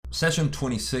Session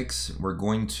 26, we're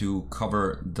going to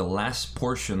cover the last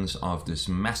portions of this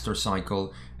master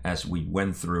cycle as we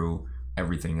went through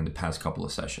everything in the past couple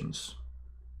of sessions.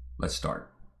 Let's start.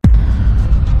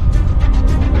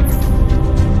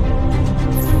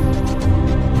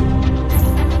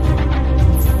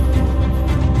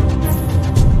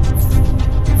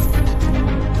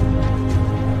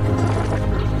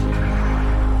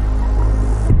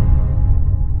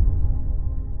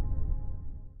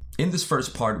 In this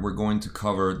first part, we're going to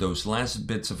cover those last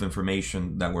bits of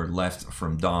information that were left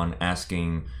from Don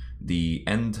asking the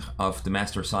end of the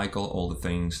Master Cycle, all the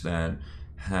things that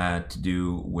had to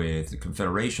do with the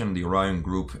Confederation, the Orion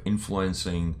Group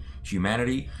influencing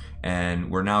humanity,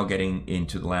 and we're now getting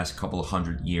into the last couple of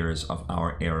hundred years of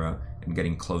our era and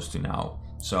getting close to now.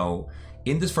 So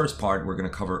in this first part, we're going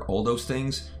to cover all those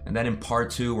things, and then in part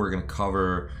two, we're going to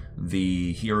cover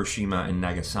the Hiroshima and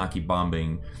Nagasaki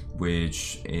bombing,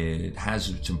 which it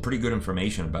has some pretty good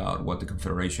information about what the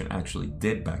Confederation actually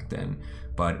did back then,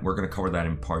 but we're going to cover that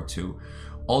in part two.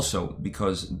 Also,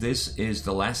 because this is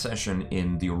the last session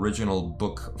in the original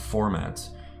book format,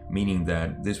 meaning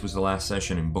that this was the last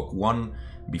session in book one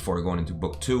before going into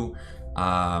book two,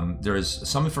 there is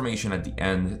some information at the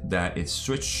end that is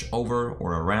switched over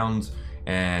or around,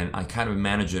 and I kind of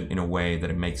manage it in a way that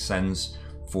it makes sense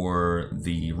for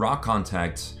the raw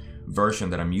contact version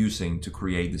that I'm using to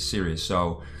create the series.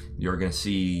 So you're going to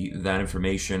see that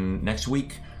information next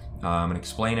week and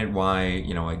explain it why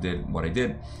I did what I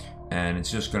did, and it's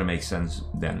just going to make sense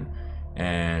then.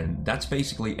 And that's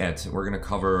basically it. We're going to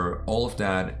cover all of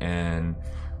that, and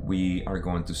we are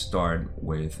going to start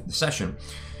with the session.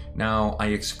 Now, I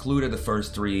excluded the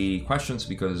first three questions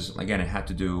because, again, it had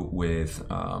to do with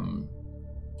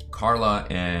Carla,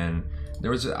 and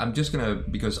I'm just gonna,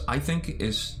 because I think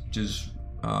it's just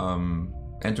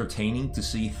entertaining to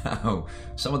see how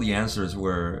some of the answers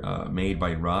were made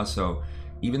by Ra. So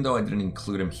even though I didn't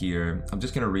include him here, I'm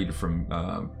just gonna read it from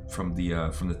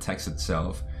the text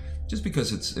itself, just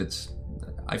because it's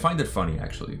I find it funny,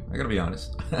 actually. I gotta be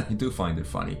honest. I do find it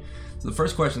funny. So the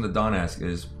first question that Don asked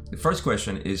is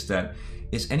that,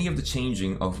 is any of the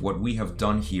changing of what we have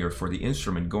done here for the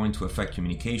instrument going to affect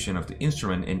communication of the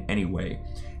instrument in any way?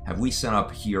 Have we set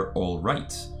up here all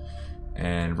right?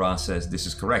 And Ra says this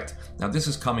is correct. Now this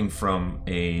is coming from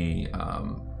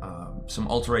some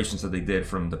alterations that they did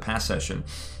from the past session,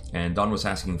 and Don was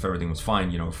asking if everything was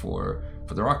fine, for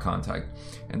the rock contact,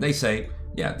 and they say,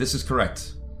 yeah, this is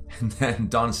correct. And then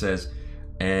Don says,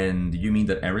 and you mean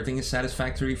that everything is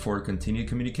satisfactory for continued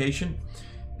communication?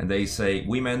 And they say,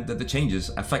 we meant that the changes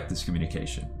affect this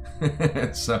communication.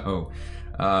 So,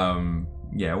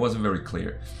 it wasn't very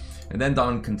clear. And then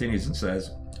Don continues and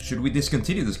says, should we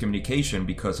discontinue this communication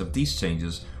because of these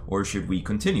changes, or should we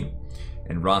continue?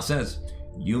 And Ra says,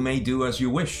 you may do as you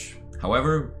wish.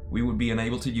 However, we would be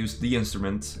unable to use the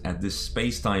instrument at this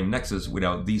space-time nexus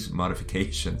without these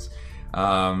modifications.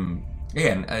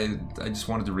 Again, I just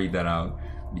wanted to read that out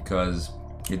because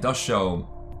it does show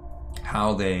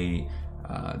how they're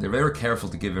very careful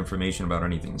to give information about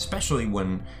anything, especially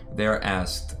when they're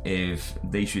asked if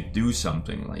they should do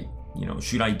something, like,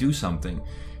 should I do something?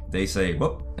 They say,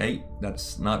 well, hey,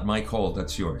 that's not my call,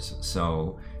 that's yours.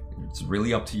 So it's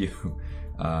really up to you.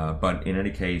 But in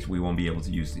any case, we won't be able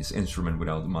to use this instrument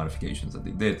without the modifications that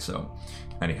they did. So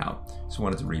anyhow, just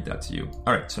wanted to read that to you.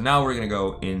 All right, so now we're going to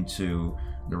go into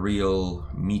the real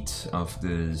meat of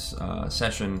this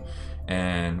session.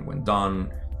 And when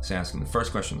Don is asking the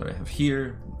first question that I have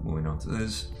here, moving on to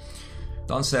this,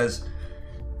 Don says,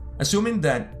 assuming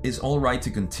that is all right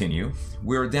to continue,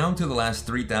 we're down to the last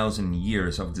 3,000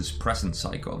 years of this present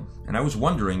cycle, and I was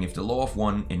wondering if the Law of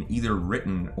One in either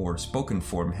written or spoken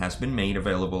form has been made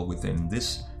available within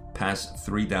this past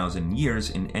 3,000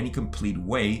 years in any complete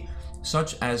way,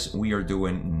 such as we are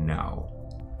doing now.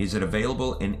 Is it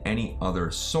available in any other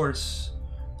source?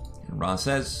 And Ra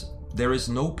says, there is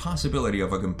no possibility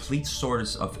of a complete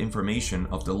source of information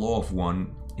of the Law of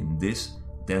One in this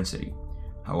density.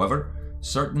 However,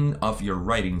 certain of your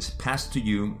writings passed to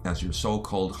you as your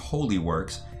so-called holy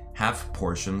works have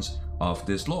portions of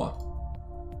this law.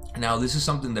 Now, this is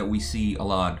something that we see a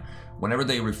lot whenever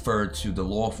they refer to the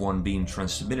Law of One being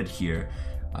transmitted here,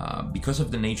 because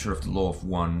of the nature of the Law of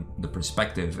One, the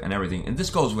perspective and everything. And this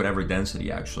goes with every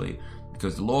density, actually,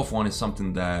 because the Law of One is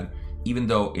something that, even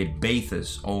though it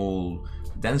bathes all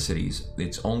densities,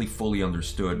 it's only fully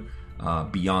understood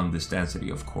beyond this density,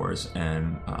 of course,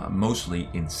 and mostly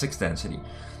in 6th density.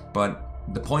 But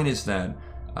the point is that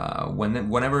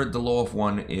whenever the Law of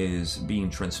One is being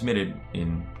transmitted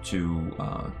into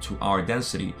to our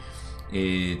density,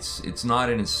 it's not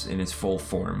in its full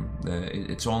form.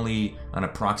 It's only an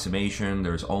approximation.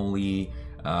 There's only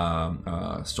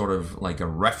sort of like a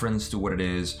reference to what it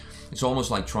is. It's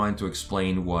almost like trying to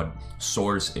explain what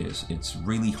source is. It's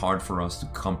really hard for us to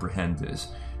comprehend this,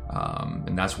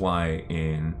 and that's why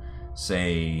in,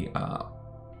 say,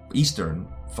 Eastern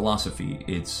philosophy,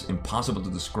 it's impossible to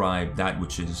describe that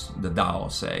which is the Tao,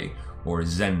 say, or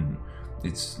Zen.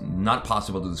 It's not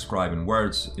possible to describe in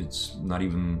words. It's not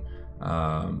even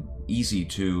easy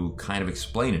to kind of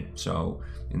explain it. So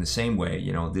in the same way,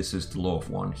 this is the law of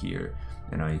one here.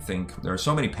 And I think there are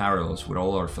so many parallels with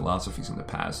all our philosophies in the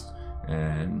past.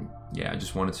 And yeah, I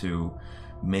just wanted to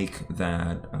make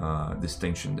that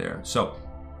distinction there. So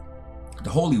the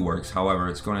holy works, however,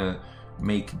 it's going to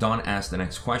make Don ask the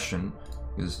next question,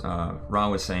 because Ra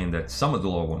was saying that some of the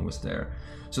law of one was there.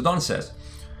 So Don says,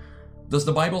 does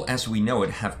the Bible as we know it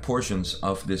have portions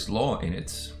of this law in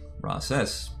it? Ra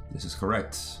says, this is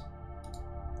correct.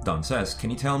 Don says, can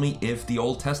you tell me if the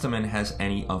Old Testament has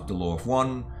any of the law of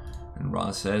one? And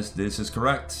Ra says, this is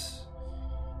correct.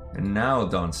 And now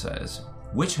Don says,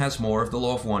 which has more of the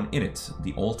law of one in it,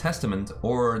 the Old Testament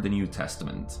or the New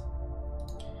Testament?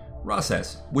 Ra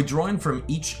says, withdrawing from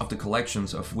each of the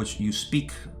collections of which you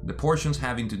speak, the portions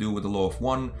having to do with the law of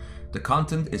one, the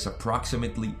content is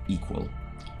approximately equal.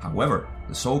 However,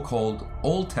 the so-called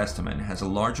Old Testament has a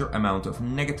larger amount of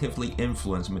negatively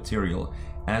influenced material,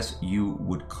 as you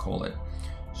would call it.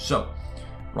 So,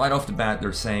 right off the bat,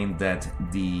 they're saying that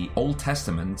the Old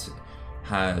Testament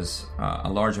has a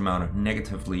large amount of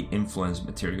negatively influenced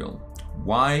material.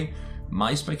 Why?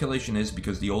 My speculation is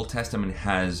because the Old Testament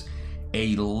has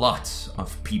a lot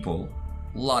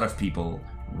of people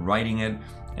writing it,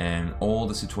 and all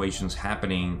the situations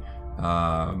happening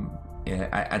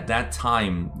at that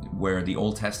time where the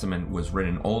Old Testament was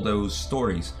written. All those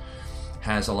stories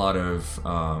has a lot of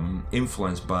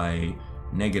influence by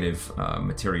negative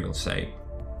material, say.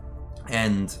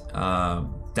 And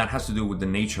that has to do with the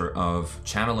nature of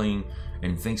channeling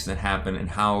and things that happen and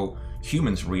how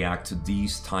humans react to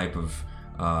these type of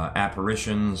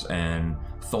apparitions and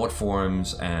thought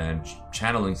forms and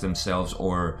channelings themselves,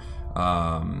 or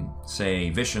say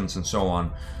visions and so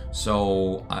on.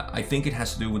 So I think it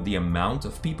has to do with the amount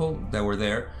of people that were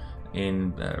there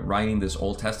in writing this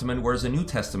Old Testament, whereas the New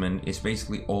Testament is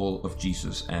basically all of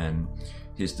Jesus and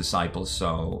his disciples.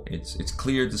 So it's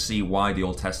clear to see why the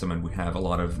Old Testament would have a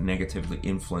lot of negatively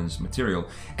influenced material.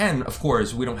 And of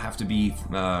course, we don't have to be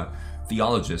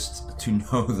theologists to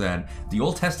know that the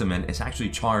Old Testament is actually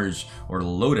charged or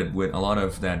loaded with a lot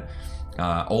of that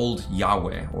old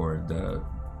Yahweh, or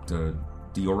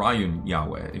the Orion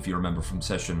Yahweh. If you remember from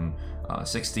session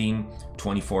 16,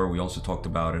 24, we also talked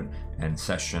about it, and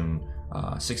session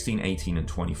 16, 18, and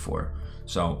 24.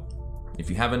 So if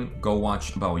you haven't, go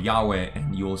watch about Yahweh,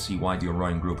 and you'll see why the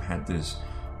Orion group had this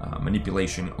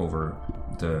manipulation over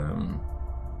the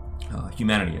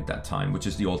humanity at that time, which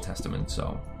is the Old Testament.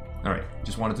 So, all right,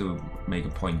 just wanted to make a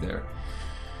point there.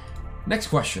 Next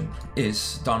question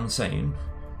is Don saying,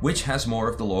 which has more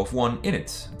of the law of one in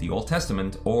it, the Old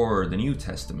Testament or the New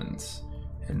Testament?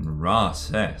 And Ra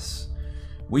says,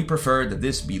 we prefer that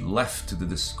this be left to the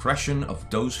discretion of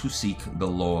those who seek the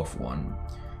law of one.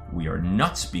 We are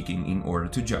not speaking in order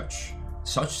to judge.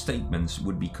 Such statements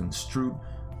would be construed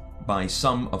by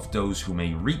some of those who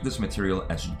may read this material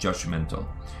as judgmental.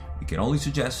 We can only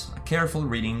suggest a careful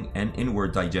reading and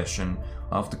inward digestion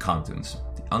of the contents.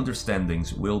 The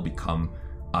understandings will become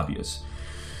obvious.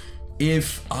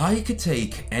 If I could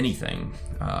take anything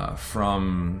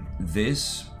from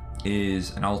this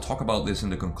is, and I'll talk about this in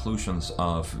the conclusions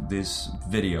of this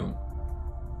video,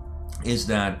 is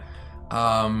that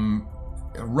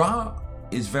Ra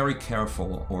is very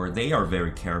careful, or they are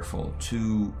very careful,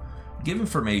 to give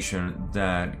information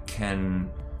that can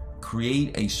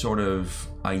create a sort of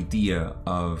idea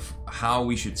of how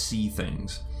we should see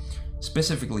things.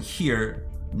 Specifically here,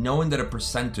 knowing that a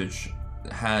percentage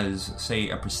has, say,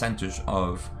 a percentage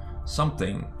of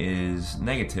something is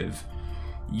negative,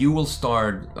 you will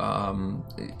start,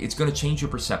 it's going to change your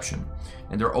perception.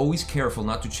 And they're always careful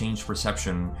not to change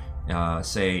perception,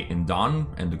 say, in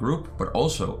Don and the group, but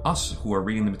also us who are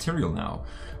reading the material now.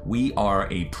 We are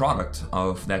a product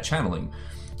of that channeling,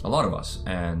 a lot of us.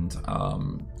 And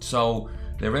so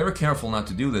they're very careful not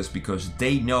to do this, because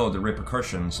they know the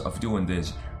repercussions of doing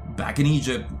this back in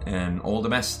Egypt and all the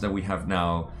mess that we have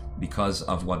now because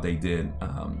of what they did.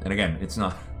 And again, it's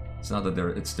not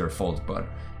that it's their fault, but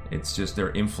it's just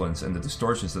their influence and the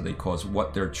distortions that they cause,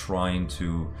 what they're trying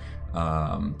to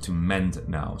mend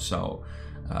now. So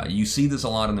you see this a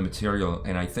lot in the material,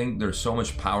 and I think there's so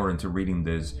much power into reading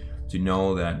this to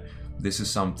know that this is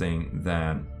something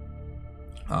that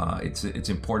it's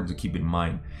important to keep in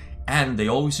mind. And they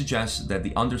always suggest that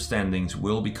the understandings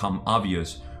will become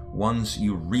obvious once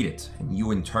you read it and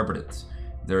you interpret it.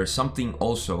 There is something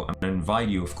also, I'm going to invite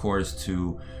you, of course,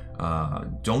 to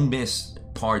don't miss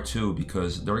part 2,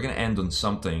 because they're going to end on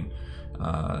something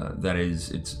that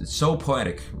is, it's so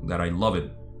poetic that I love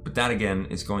it. But that again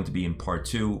is going to be in part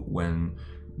 2 when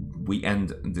we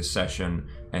end this session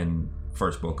and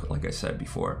first book, like I said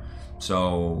before.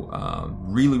 So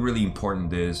really, really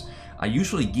important is, I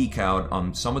usually geek out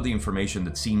on some of the information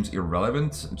that seems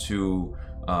irrelevant to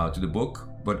the book,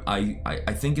 but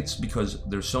I think it's because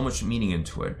there's so much meaning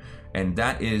into it, and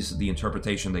that is the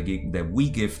interpretation that we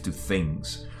give to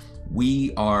things.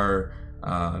 We are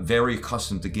very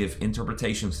accustomed to give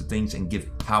interpretations to things and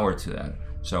give power to that.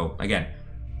 So again,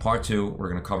 part 2, we're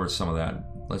going to cover some of that.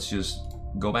 Let's just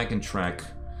go back and track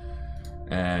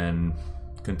and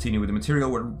continue with the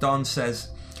material where Don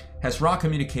says, has Ra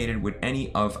communicated with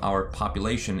any of our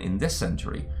population in this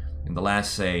century in the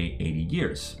last, say, 80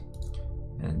 years?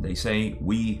 And they say,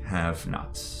 we have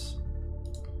not.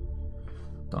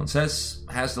 Don says,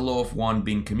 has the Law of One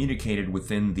been communicated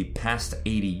within the past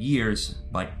 80 years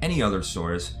by any other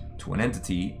source to an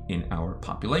entity in our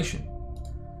population?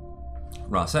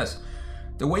 Ra says,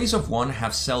 the ways of one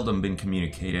have seldom been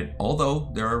communicated, although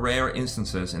there are rare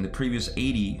instances in the previous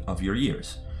 80 of your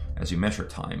years, as you measure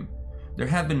time. There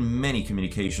have been many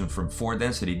communications from 4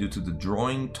 density due to the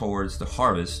drawing towards the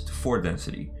harvest to 4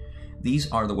 density.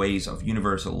 These are the ways of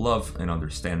universal love and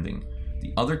understanding.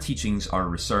 The other teachings are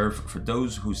reserved for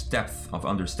those whose depth of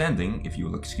understanding, if you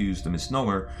will excuse the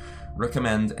misnomer,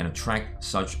 recommend and attract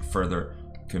such further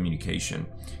communication.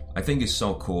 I think it's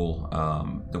so cool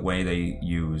the way they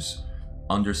use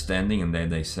understanding, and then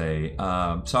they say,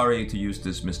 sorry to use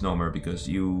this misnomer because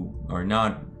you are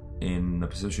not in a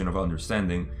position of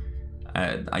understanding.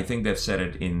 I think they've said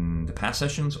it in the past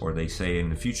sessions, or they say in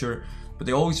the future, but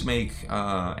they always make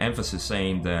emphasis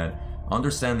saying that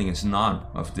understanding is not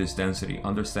of this density.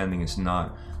 Understanding is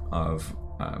not of,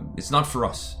 it's not for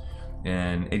us.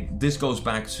 And this goes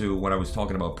back to what I was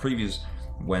talking about previous,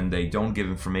 when they don't give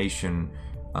information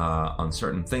on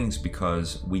certain things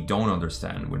because we don't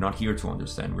understand. We're not here to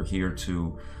understand. We're here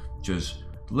to just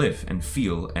live and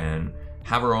feel and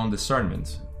have our own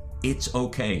discernment. It's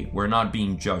okay. We're not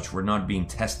being judged. We're not being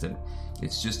tested.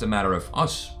 It's just a matter of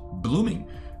us blooming.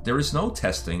 There is no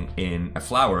testing in a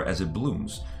flower as it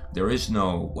blooms. There is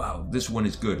no, wow, this one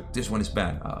is good, this one is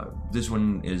bad, this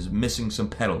one is missing some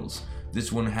petals,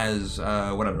 this one has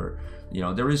whatever. You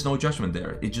know, there is no judgment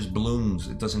there. It just blooms.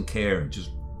 It doesn't care. It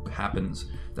just happens.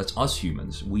 That's us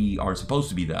humans. We are supposed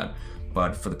to be that.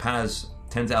 But for the past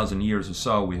 10,000 years or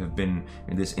so, we have been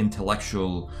in this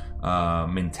intellectual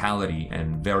mentality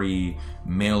and very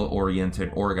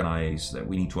male-oriented, organized, that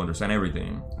we need to understand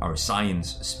everything. Our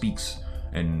science speaks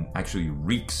and actually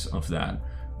reeks of that.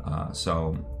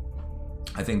 So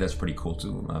I think that's pretty cool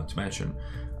to mention.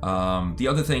 The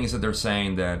other thing is that they're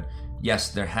saying that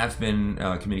yes, there have been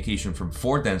communication from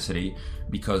 4 density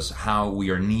because how we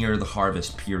are near the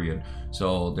harvest period.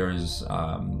 So there's,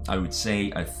 I would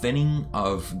say, a thinning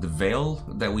of the veil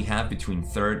that we have between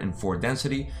 3rd and 4th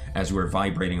density as we're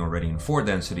vibrating already in 4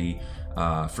 density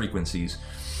frequencies.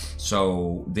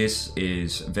 So this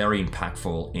is very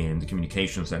impactful in the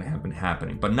communications that have been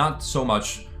happening, but not so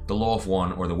much the Law of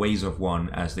One or the Ways of One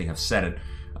as they have said it.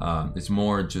 It's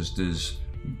more just this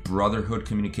brotherhood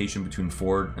communication between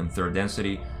 4th and 3rd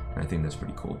density, and I think that's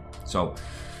pretty cool. So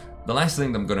the last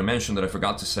thing that I'm going to mention that I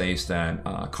forgot to say is that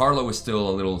Carlo is still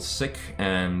a little sick,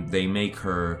 and they make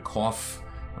her cough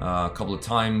a couple of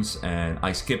times, and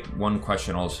I skipped one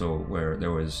question also where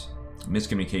there was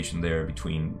miscommunication there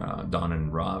between Don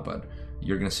and Ra, but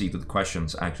you're going to see that the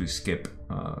questions actually skip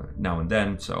now and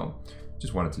then, so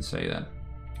just wanted to say that.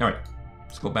 All right,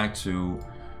 let's go back to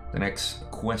the next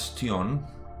question,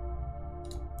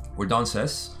 where Don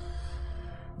says,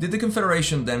 did the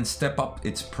Confederation then step up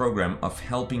its program of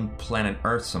helping planet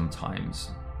Earth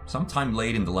sometime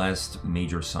late in the last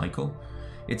major cycle?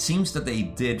 It seems that they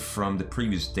did from the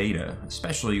previous data,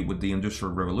 especially with the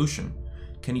Industrial Revolution.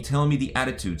 Can you tell me the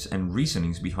attitudes and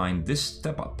reasonings behind this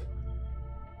step up?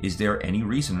 Is there any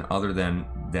reason other than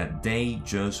that they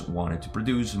just wanted to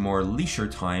produce more leisure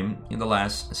time in the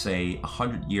last, say,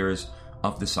 100 years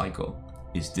of the cycle?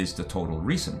 Is this the total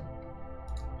reason?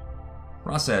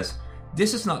 Ra says,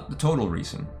 this is not the total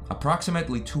reason.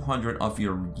 Approximately 200 of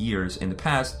your years in the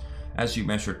past, as you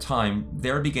measure time,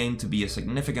 there began to be a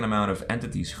significant amount of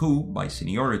entities who, by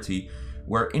seniority,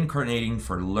 were incarnating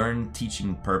for learned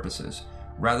teaching purposes,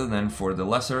 rather than for the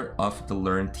lesser of the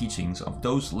learned teachings of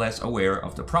those less aware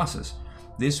of the process.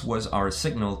 This was our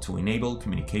signal to enable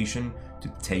communication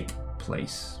to take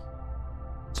place.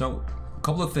 So, a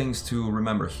couple of things to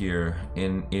remember here.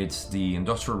 It's the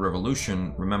Industrial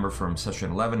Revolution. Remember from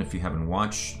session 11, if you haven't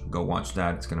watched, go watch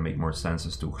that. It's going to make more sense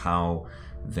as to how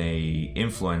they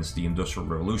influenced the Industrial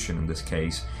Revolution in this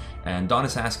case. And Don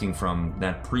is asking from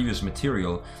that previous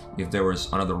material if there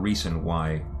was another reason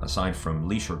why, aside from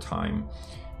leisure time,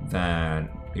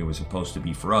 that it was supposed to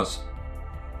be for us,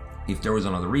 if there was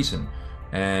another reason.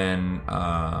 And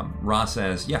Ra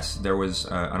says, yes, there was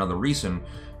another reason.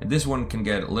 And this one can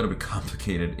get a little bit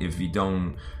complicated if you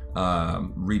don't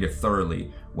read it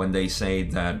thoroughly, when they say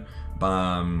that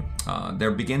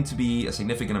there began to be a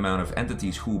significant amount of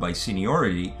entities who, by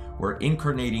seniority, were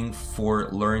incarnating for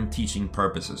learned teaching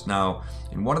purposes. Now,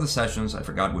 in one of the sessions, I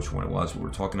forgot which one it was, we were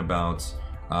talking about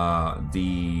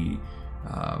the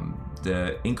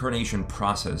incarnation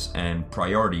process and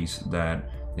priorities that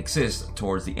exist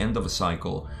towards the end of a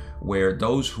cycle, where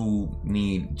those who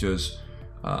need just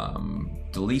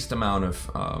the least amount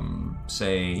of,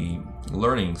 say,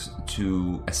 learnings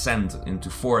to ascend into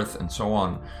fourth and so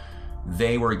on,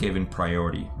 they were given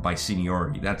priority by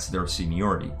seniority. That's their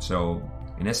seniority. So,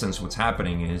 in essence, what's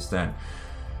happening is that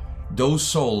those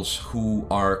souls who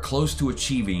are close to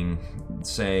achieving,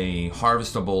 say,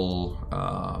 harvestable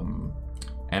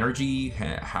energy,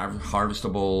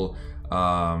 harvestable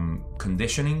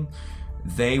conditioning,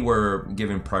 they were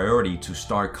given priority to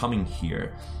start coming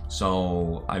here.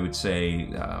 So I would say,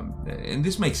 and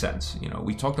this makes sense,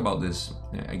 we talked about this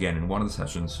again in one of the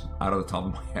sessions. Out of the top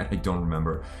of my head, I don't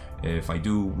remember. If I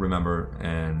do remember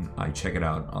and I check it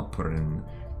out, I'll put it in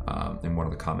one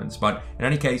of the comments. But in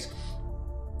any case,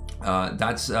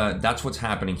 that's what's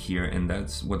happening here, and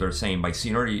that's what they're saying. By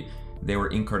seniority, they were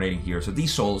incarnating here. So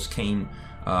these souls came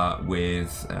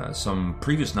with some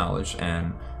previous knowledge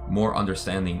and more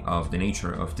understanding of the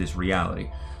nature of this reality.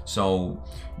 So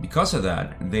because of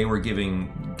that, they were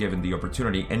given the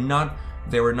opportunity, and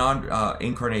they were not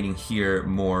incarnating here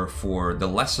more for the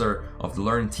lesser of the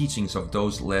learned teachings of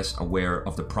those less aware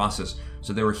of the process.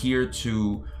 So they were here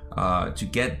to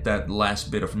get that last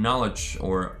bit of knowledge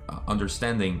or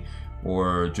understanding,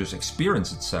 or just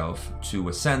experience itself to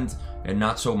ascend, and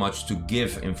not so much to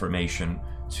give information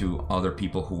to other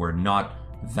people who were not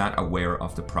that aware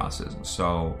of the process.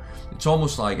 So it's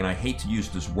almost like, and I hate to use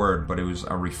this word, but it was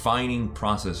a refining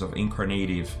process of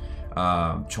incarnative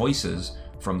choices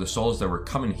from the souls that were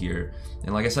coming here.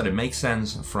 And like I said, it makes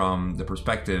sense from the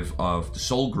perspective of the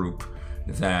soul group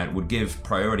that would give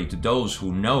priority to those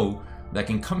who know that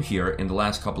can come here in the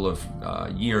last couple of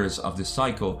years of this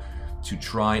cycle to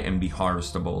try and be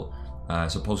harvestable,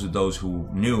 as opposed to those who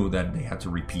knew that they had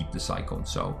to repeat the cycle.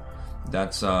 So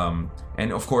that's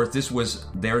and of course this was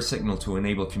their signal to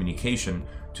enable communication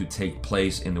to take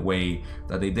place in the way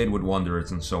that they did with Wanderers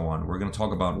and so on. We're going to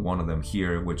talk about one of them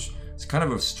here, which is kind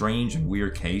of a strange and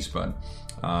weird case, but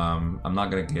I'm not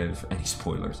going to give any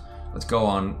spoilers. Let's go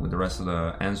on with the rest of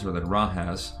the answer that Ra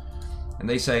has. And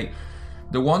they say,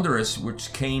 the Wanderers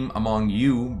which came among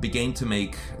you began to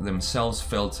make themselves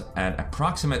felt at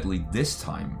approximately this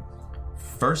time.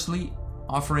 Firstly,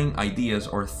 offering ideas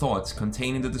or thoughts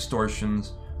containing the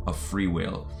distortions of free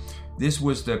will. This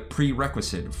was the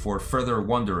prerequisite for further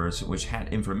Wanderers which had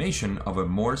information of a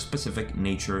more specific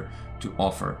nature to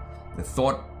offer. The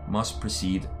thought must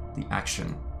precede the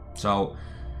action. So,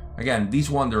 again, these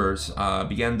Wanderers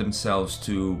began themselves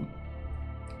to...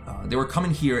 they were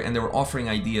coming here and they were offering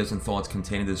ideas and thoughts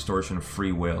containing the distortion of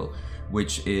free will,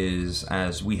 which is,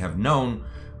 as we have known,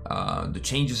 the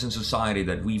changes in society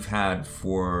that we've had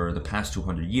for the past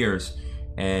 200 years,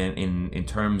 and in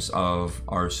terms of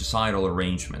our societal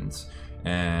arrangements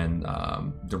and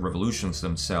the revolutions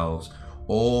themselves,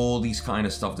 all these kind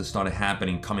of stuff that started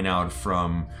happening coming out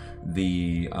from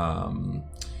the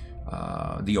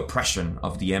oppression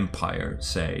of the empire,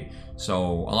 say. So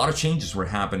a lot of changes were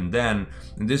happening then,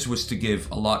 and this was to give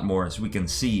a lot more, as we can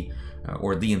see,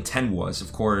 or the intent was,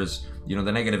 of course,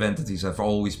 the negative entities have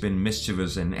always been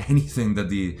mischievous, and anything that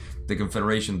the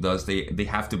Confederation does, they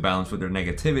have to balance with their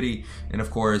negativity. And of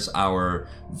course, our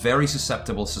very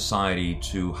susceptible society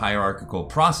to hierarchical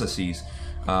processes,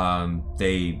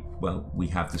 we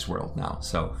have this world now.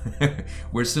 So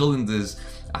we're still in this,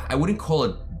 I wouldn't call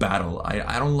it battle.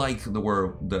 I don't like the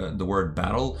word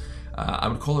battle. I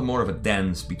would call it more of a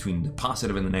dance between the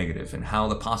positive and the negative, and how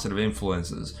the positive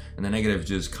influences and the negative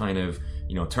just kind of,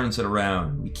 turns it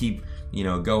around. We keep,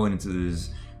 going into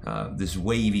this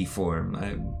wavy form.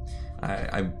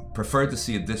 I prefer to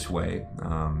see it this way.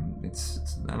 It's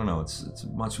I don't know. it's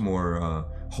much more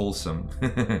wholesome.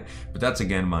 But that's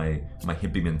again my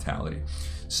hippie mentality.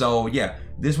 So yeah,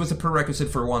 this was a prerequisite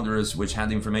for wanderers which had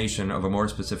the information of a more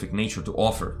specific nature to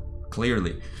offer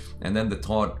clearly, and then the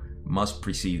thought must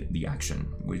precede the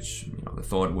action, which the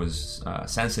thought was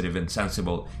sensitive and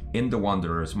sensible in the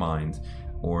wanderer's mind,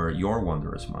 or your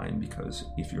wanderer's mind, because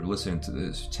if you're listening to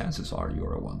this, chances are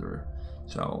you're a wanderer.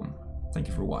 So thank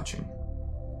you for watching.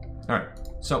 All right,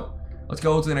 so let's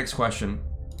go to the next question,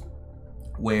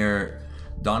 where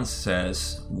Don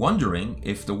says, wondering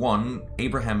if the one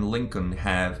Abraham Lincoln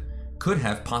could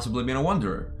have possibly been a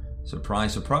wanderer.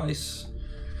 Surprise, surprise.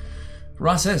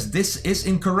 Ra says, this is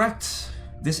incorrect.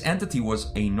 This entity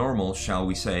was a normal, shall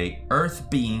we say, Earth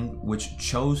being which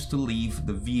chose to leave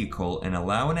the vehicle and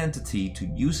allow an entity to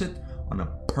use it on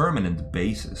a permanent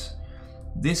basis.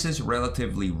 This is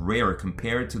relatively rare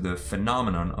compared to the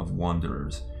phenomenon of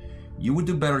wanderers. You would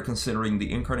do better considering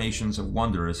the incarnations of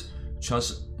wanderers,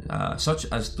 such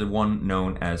as the one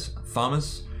known as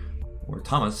Thomas,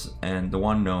 and the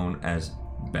one known as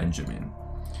Benjamin.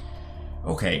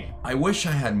 Okay, I wish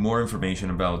I had more information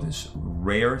about this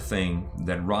rare thing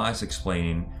that Ra is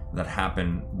explaining that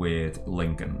happened with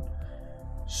Lincoln.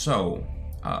 So,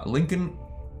 Lincoln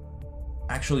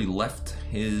actually left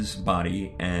his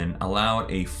body and allowed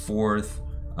a fourth,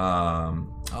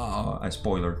 a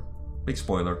spoiler, big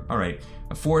spoiler, alright,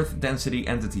 a fourth density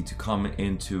entity to come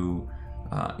into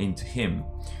him.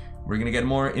 We're gonna get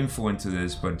more info into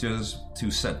this, but just to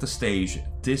set the stage,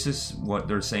 this is what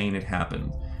they're saying it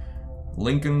happened.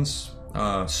 Lincoln's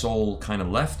soul kind of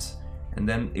left, and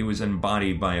then it was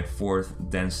embodied by a fourth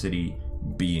density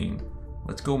being.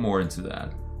 Let's go more into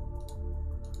that.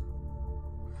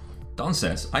 Don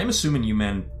says, I'm assuming you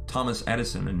meant Thomas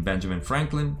Edison and Benjamin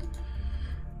Franklin.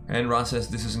 And Ra says,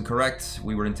 this is incorrect.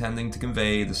 We were intending to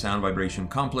convey the sound vibration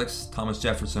complex. Thomas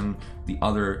Jefferson, the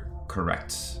other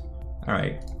correct. All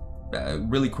right,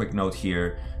 really quick note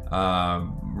here.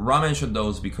 Ra mentioned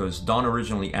those because Don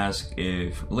originally asked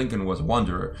if Lincoln was a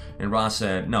wanderer, and Ra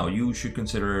said, no, you should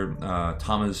consider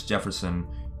Thomas Jefferson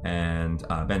and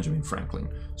Benjamin Franklin.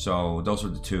 So those are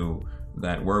the two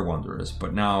that were wanderers.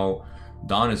 But now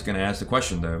Don is going to ask the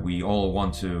question that we all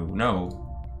want to know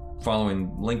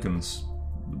following Lincoln's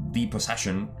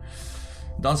depossession.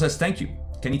 Don says, thank you.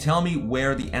 Can you tell me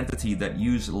where the entity that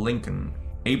used Lincoln,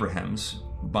 Abraham's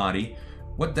body,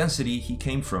 what density he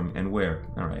came from and where?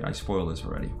 Alright, I spoiled this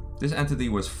already. This entity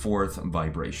was fourth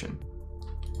vibration.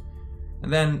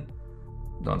 And then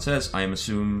Don says, I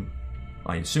assume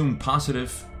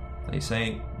positive. They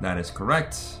say that is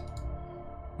correct.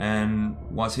 And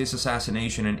was his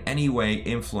assassination in any way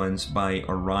influenced by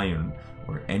Orion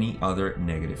or any other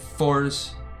negative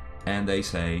force? And they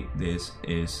say this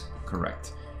is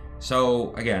correct.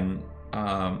 So again,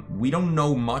 we don't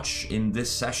know much in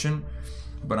this session,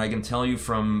 but I can tell you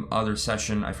from other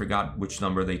session, I forgot which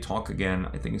number they talk again.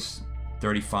 I think it's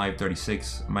 35,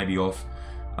 36, might be off,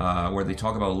 where they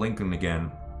talk about Lincoln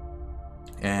again.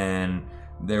 And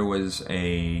there was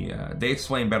they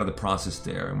explain better the process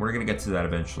there, and we're going to get to that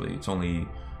eventually. It's only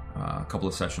a couple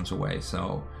of sessions away,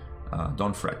 so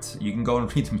don't fret. You can go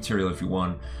and read the material if you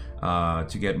want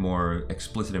to get more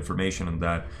explicit information on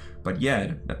that. But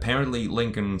yeah, apparently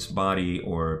Lincoln's body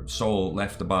or soul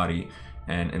left the body,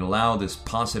 and it allowed this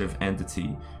positive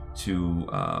entity to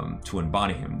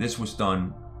embody him. This was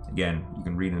done, again, you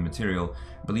can read in the material,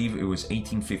 I believe it was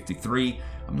 1853.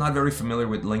 I'm not very familiar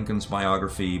with Lincoln's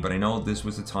biography, but I know this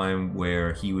was the time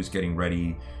where he was getting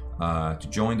ready to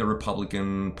join the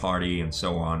Republican Party and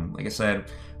so on. Like I said,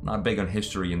 not big on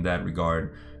history in that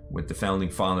regard with the founding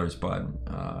fathers, but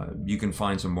you can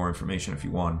find some more information if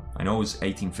you want. I know it was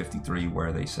 1853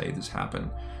 where they say this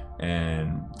happened,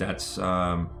 and that's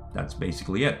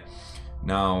basically it.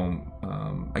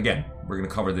 Now, again, we're going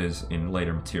to cover this in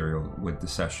later material with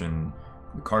the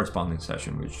corresponding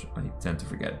session, which I tend to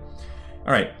forget.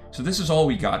 All right, so this is all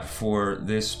we got for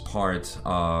this part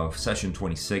of session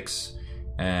 26.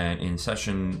 And in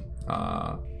session,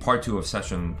 part 2 of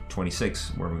session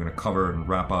 26, where we're going to cover and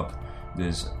wrap up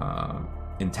this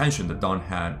intention that Don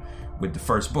had with the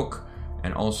first book,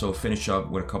 and also finish up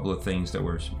with a couple of things that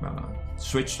were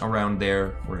switched around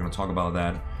there. We're going to talk about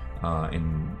that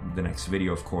in the next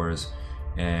video, of course.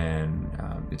 And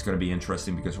it's going to be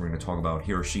interesting because we're going to talk about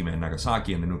Hiroshima and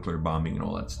Nagasaki and the nuclear bombing and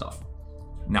all that stuff.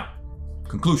 Now,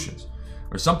 conclusions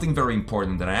are something very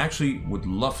important that I actually would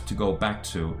love to go back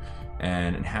to,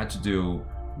 and it had to do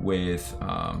with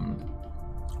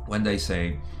when they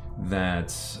say that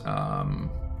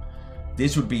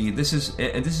this is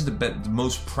the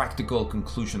most practical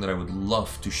conclusion that I would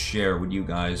love to share with you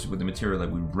guys with the material that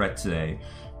we read today.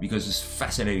 because it's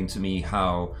fascinating to me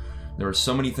how there are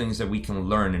so many things that we can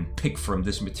learn and pick from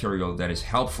this material that is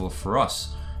helpful for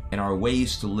us and our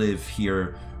ways to live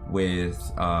here with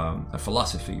a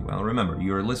philosophy. Well, remember,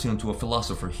 you're listening to a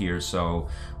philosopher here,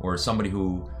 or somebody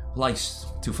who likes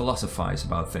to philosophize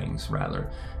about things, rather.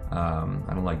 I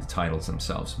don't like the titles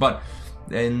themselves. But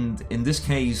in this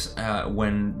case,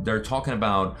 when they're talking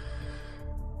about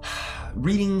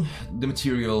reading the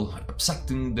material,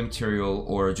 accepting the material,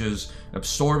 or just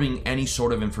absorbing any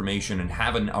sort of information and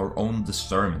having our own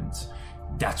discernment,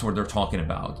 that's what they're talking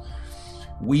about.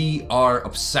 We are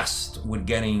obsessed with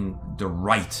getting the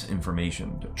right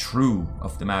information, the true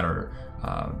of the matter.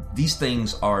 These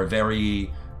things are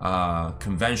very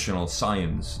conventional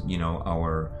science,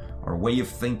 our way of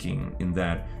thinking, in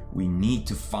that we need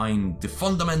to find the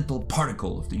fundamental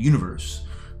particle of the universe.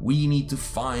 We need to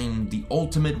find the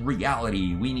ultimate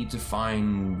reality. We need to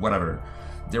find whatever.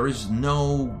 There is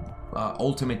no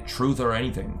ultimate truth or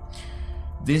anything.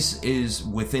 This is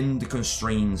within the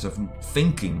constraints of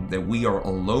thinking that we are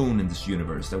alone in this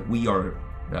universe, that we are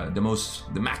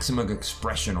the maximum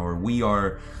expression, or we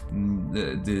are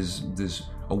this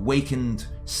awakened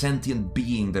sentient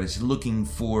being that is looking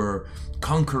for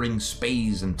conquering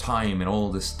space and time and all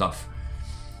this stuff.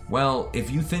 Well, if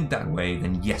you think that way,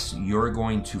 then yes, you're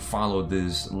going to follow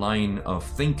this line of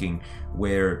thinking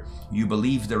where you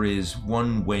believe there is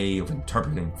one way of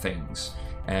interpreting things.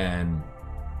 And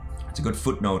it's a good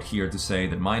footnote here to say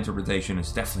that my interpretation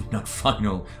is definitely not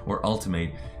final or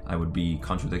ultimate. I would be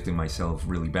contradicting myself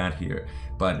really bad here.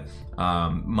 But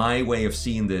my way of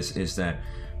seeing this is that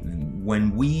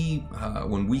when we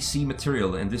see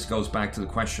material, and this goes back to the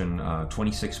question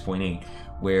 26.8,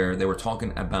 where they were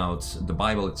talking about the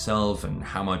Bible itself and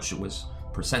how much it was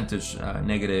percentage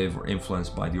negative or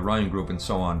influenced by the Orion group and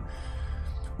so on.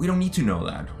 We don't need to know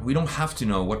that. We don't have to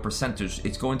know what percentage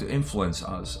it's going to influence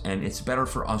us, and it's better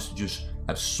for us to just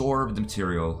absorb the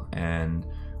material and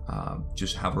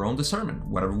just have our own discernment,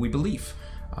 whatever we believe.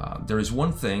 There is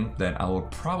one thing that I will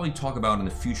probably talk about in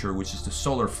the future, which is the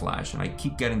solar flash, and I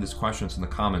keep getting these questions in the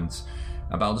comments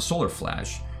about the solar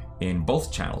flash. In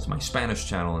both channels, my Spanish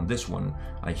channel and this one,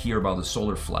 I hear about the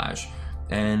solar flash,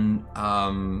 and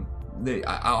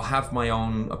I'll have my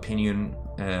own opinion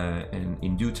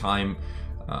in due time.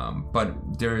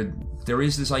 But there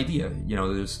is this idea,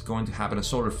 there's going to happen a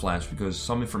solar flash because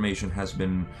some information has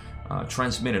been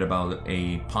transmitted about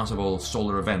a possible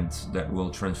solar event that will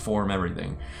transform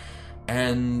everything.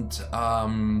 And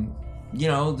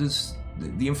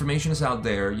the information is out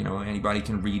there. Anybody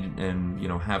can read and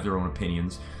have their own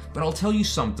opinions. But I'll tell you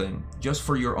something, just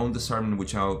for your own discernment,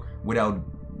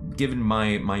 without giving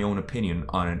my own opinion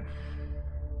on it.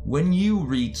 When you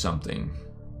read something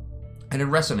and it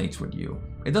resonates with you,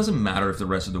 it doesn't matter if the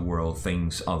rest of the world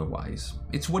thinks otherwise.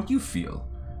 It's what you feel.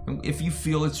 And if you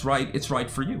feel it's right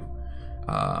for you.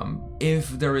 If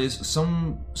there is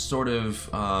some sort of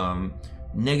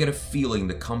negative feeling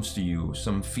that comes to you,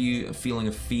 some feeling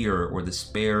of fear or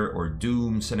despair or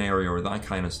doom scenario or that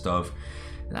kind of stuff,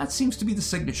 that seems to be the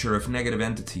signature of negative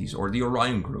entities or the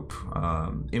Orion group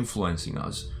influencing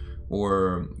us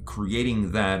or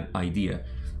creating that idea.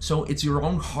 So it's your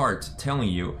own heart telling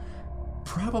you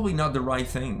probably not the right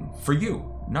thing for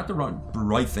you, not the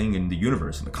right thing in the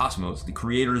universe, in the cosmos, the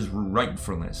creator's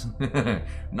rightfulness.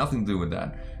 Nothing to do with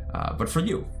that. But for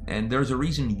you. And there's a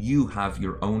reason you have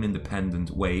your own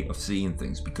independent way of seeing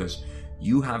things, because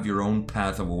you have your own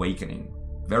path of awakening.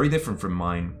 Very different from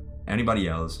mine, anybody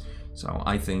else. So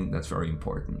I think that's very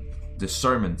important.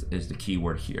 Discernment is the key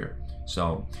word here.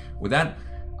 So with that,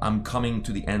 I'm coming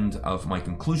to the end of my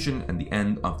conclusion and the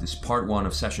end of this part 1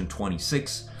 of session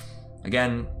 26.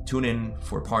 Again, tune in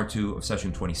for part 2 of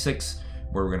session 26,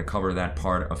 where we're going to cover that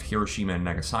part of Hiroshima and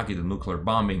Nagasaki, the nuclear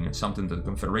bombing, and something that the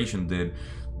Confederation did,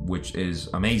 which is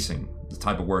amazing, the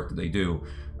type of work that they do,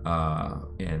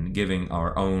 and giving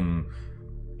our own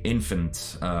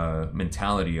infant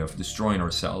mentality of destroying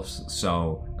ourselves.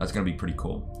 So that's going to be pretty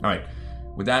cool. All right.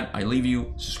 With that, I leave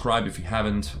you. Subscribe if you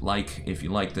haven't. Like if you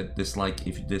liked it. Dislike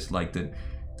if you disliked it.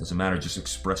 Doesn't matter. Just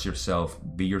express yourself.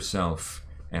 Be yourself.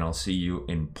 And I'll see you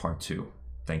in part 2.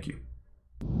 Thank you.